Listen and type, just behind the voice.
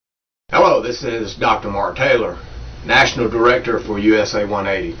Hello, this is Dr. Mark Taylor, National Director for USA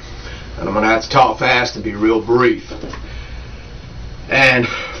 180. And I'm going to have to talk fast and be real brief. And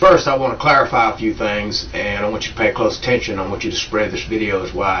first I want to clarify a few things, and I want you to pay close attention. I want you to spread this video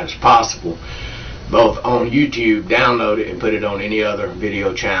as wide as possible, both on YouTube, download it, and put it on any other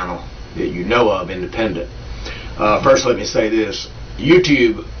video channel that you know of independent. First, let me say this.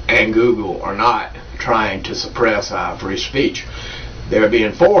 YouTube and Google are not trying to suppress our free speech. They're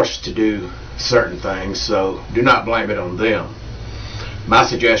being forced to do certain things, so do not blame it on them. My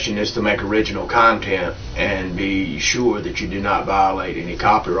suggestion is to make original content and be sure that you do not violate any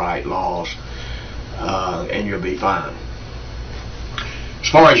copyright laws, and you'll be fine. As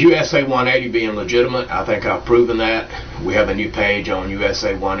far as USA 180 being legitimate, I think I've proven that. We have a new page on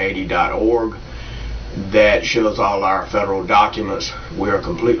USA180.org that shows all our federal documents. We are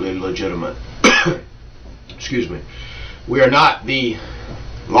completely legitimate. Excuse me. We are not the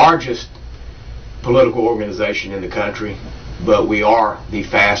largest political organization in the country, but we are the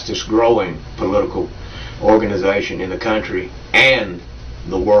fastest growing political organization in the country and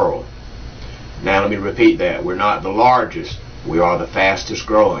the world. Now let me repeat that. We're not the largest. We are the fastest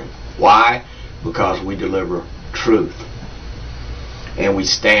growing. Why? Because we deliver truth. And we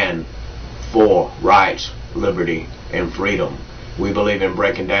stand for rights, liberty, and freedom. We believe in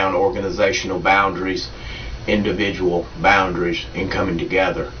breaking down organizational boundaries, individual boundaries, and coming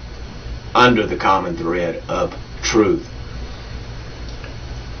together under the common thread of truth.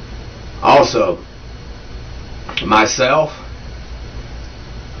 Also, myself,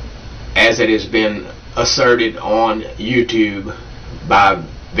 as it has been asserted on YouTube by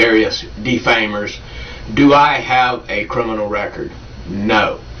various defamers, do I have a criminal record?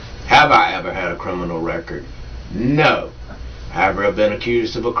 No. Have I ever had a criminal record? No. Have I ever been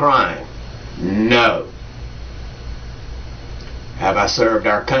accused of a crime? No. Have I served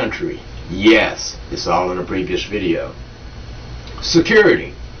our country? Yes. It's all in a previous video.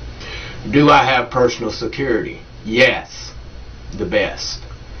 Security. Do I have personal security? Yes. The best.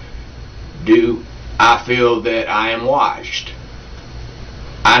 Do I feel that I am watched?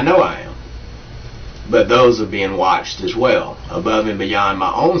 I know I am. But those are being watched as well. Above and beyond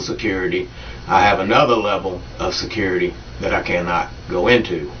my own security, I have another level of security that I cannot go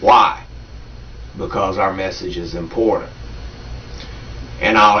into. Why? Because our message is important.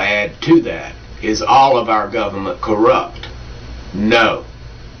 And I'll add to that, is all of our government corrupt? No.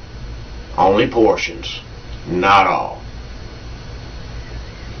 Only portions, not all.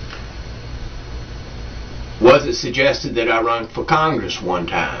 Was it suggested that I run for Congress one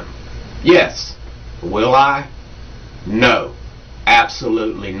time? Yes. Will I? No.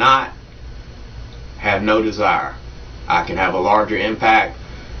 Absolutely not. Have no desire. I can have a larger impact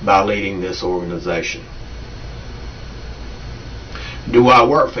by leading this organization. Do I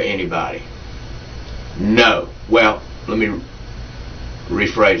work for anybody? No. Well, let me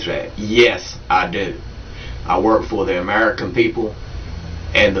rephrase that. Yes, I do. I work for the American people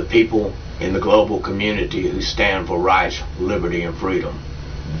and the people in the global community who stand for rights, liberty, and freedom.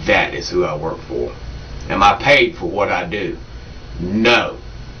 That is who I work for. Am I paid for what I do? No.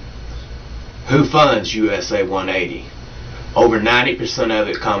 Who funds USA 180? Over 90% of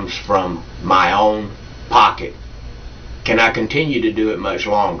it comes from my own pocket. Can I continue to do it much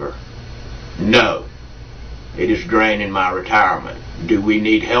longer? No. It is draining my retirement. Do we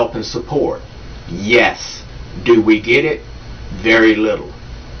need help and support? Yes. Do we get it? Very little.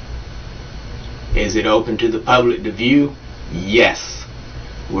 Is it open to the public to view? Yes.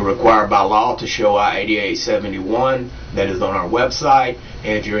 We're required by law to show our 8871 that is on our website,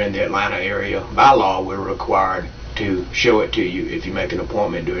 and if you're in the Atlanta area, by law we're required to show it to you if you make an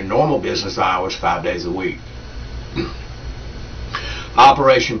appointment during normal business hours 5 days a week.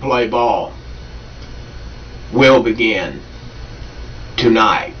 Operation Playball will begin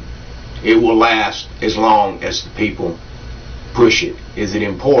tonight. It will last as long as the people push it. Is it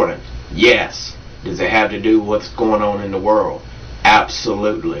important? Yes. Does it have to do with what's going on in the world?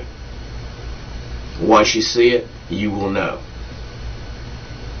 Absolutely. Once you see it, you will know.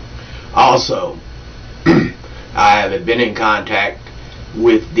 Also, I have been in contact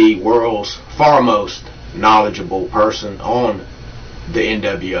with the world's foremost knowledgeable person on the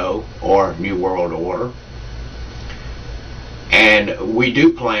NWO, or New World Order, and we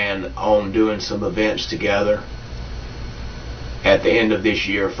do plan on doing some events together at the end of this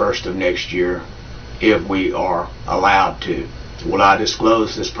year, first of next year, if we are allowed to. Will I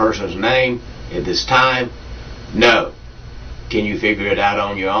disclose this person's name at this time? No. Can you figure it out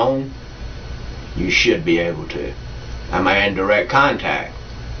on your own? You should be able to. Am I in direct contact?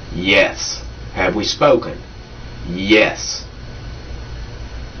 Yes. Have we spoken? Yes.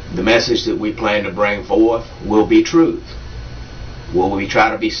 The message that we plan to bring forth will be truth. Will we try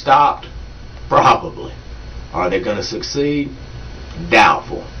to be stopped? Probably. Are they going to succeed?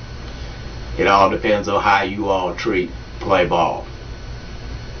 Doubtful. It all depends on how you all treat Playball.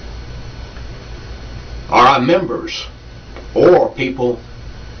 Are our members or people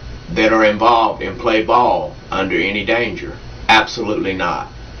that are involved in Playball under any danger? Absolutely not.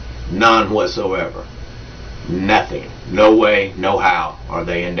 None whatsoever. Nothing. No way, no how are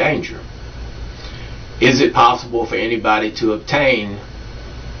they in danger. Is it possible for anybody to obtain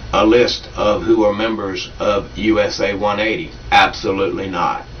a list of who are members of USA 180? Absolutely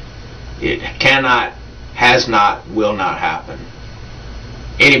not. It cannot, has not, will not happen.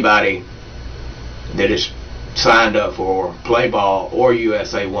 Anybody that is signed up for Playball or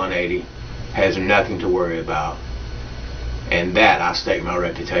USA 180 has nothing to worry about. And that I stake my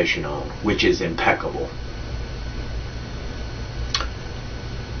reputation on, which is impeccable.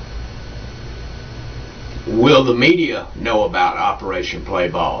 Will the media know about Operation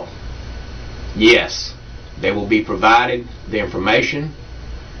Playball? Yes. They will be provided the information.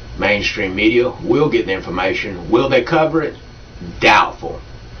 Mainstream media will get the information. Will they cover it? Doubtful.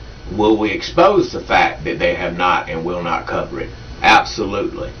 Will we expose the fact that they have not and will not cover it?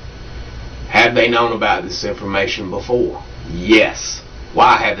 Absolutely. Have they known about this information before? Yes.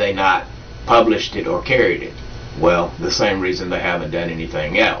 Why have they not published it or carried it? Well, the same reason they haven't done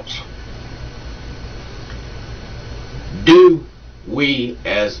anything else. Do we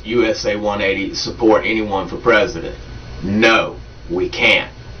as USA 180 support anyone for president? No, we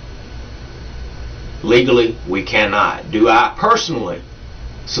can't. Legally, we cannot. Do I personally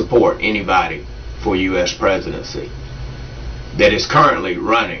support anybody for U.S. presidency that is currently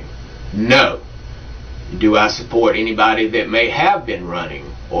running? No. Do I support anybody that may have been running,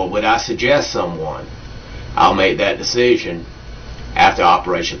 or would I suggest someone? I'll make that decision after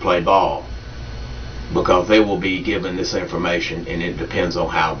Operation Playball, because they will be given this information and it depends on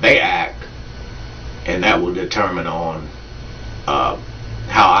how they act, and that will determine on how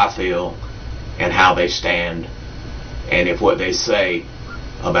I feel and how they stand, and if what they say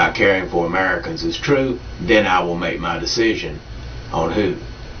about caring for Americans is true, then I will make my decision on who,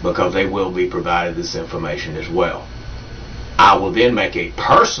 because they will be provided this information as well. I will then make a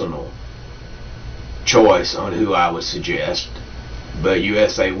personal choice on who I would suggest, but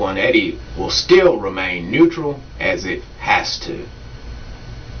USA 180 will still remain neutral as it has to.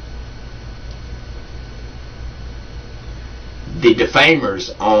 The defamers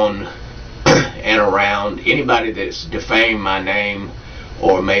on and around, anybody that's defamed my name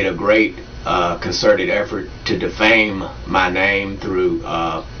or made a great concerted effort to defame my name through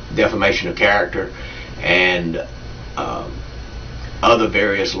defamation of character and other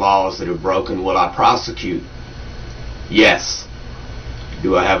various laws that are broken, will I prosecute? Yes.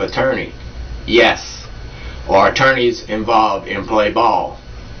 Do I have attorney? Yes. Are attorneys involved in Playball?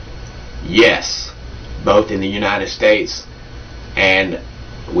 Yes. Both in the United States, and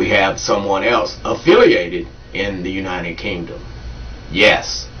we have someone else affiliated in the United Kingdom.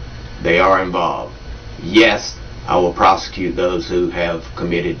 Yes. They are involved. Yes, I will prosecute those who have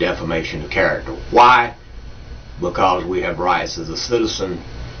committed defamation of character. Why? Because we have rights as a citizen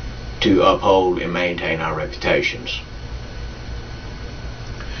to uphold and maintain our reputations.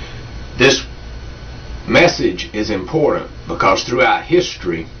 This message is important because throughout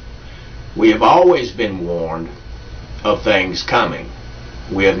history we have always been warned of things coming.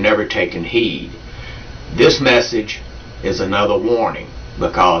 We have never taken heed. This message is another warning,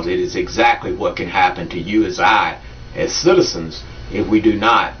 because it is exactly what can happen to you as I, as citizens, if we do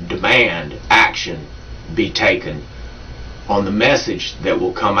not demand action be taken on the message that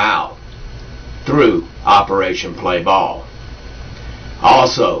will come out through Operation Playball.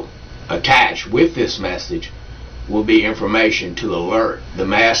 Also, attached with this message will be information to alert the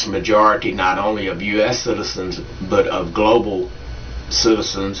mass majority, not only of U.S. citizens, but of global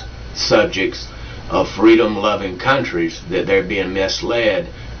citizens, subjects of freedom-loving countries, that they're being misled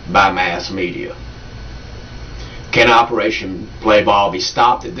by mass media. Can Operation Playball be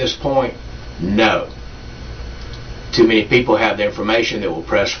stopped at this point? No. Too many people have the information that will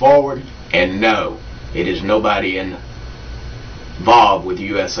press forward, and no, it is nobody involved with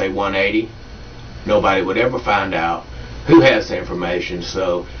USA 180. Nobody would ever find out who has the information.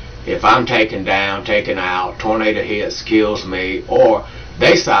 So if I'm taken down, taken out, tornado hits, kills me, or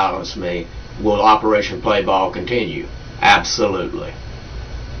they silence me, will Operation Playball continue? Absolutely.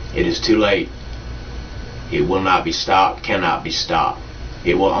 It is too late. It will not be stopped, cannot be stopped.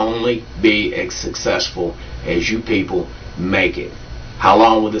 It will only be as successful as you people make it. How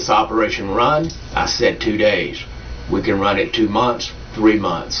long will this operation run? I said 2 days. We can run it 2 months. 3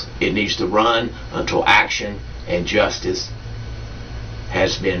 months. It needs to run until action and justice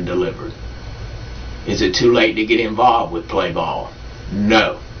has been delivered. Is it too late to get involved with Playball?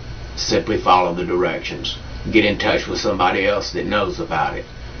 No. Simply follow the directions. Get in touch with somebody else that knows about it.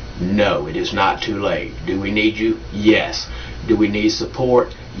 No, it is not too late. Do we need you? Yes. Do we need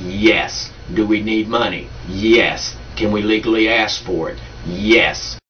support? Yes. Do we need money? Yes. Can we legally ask for it? Yes.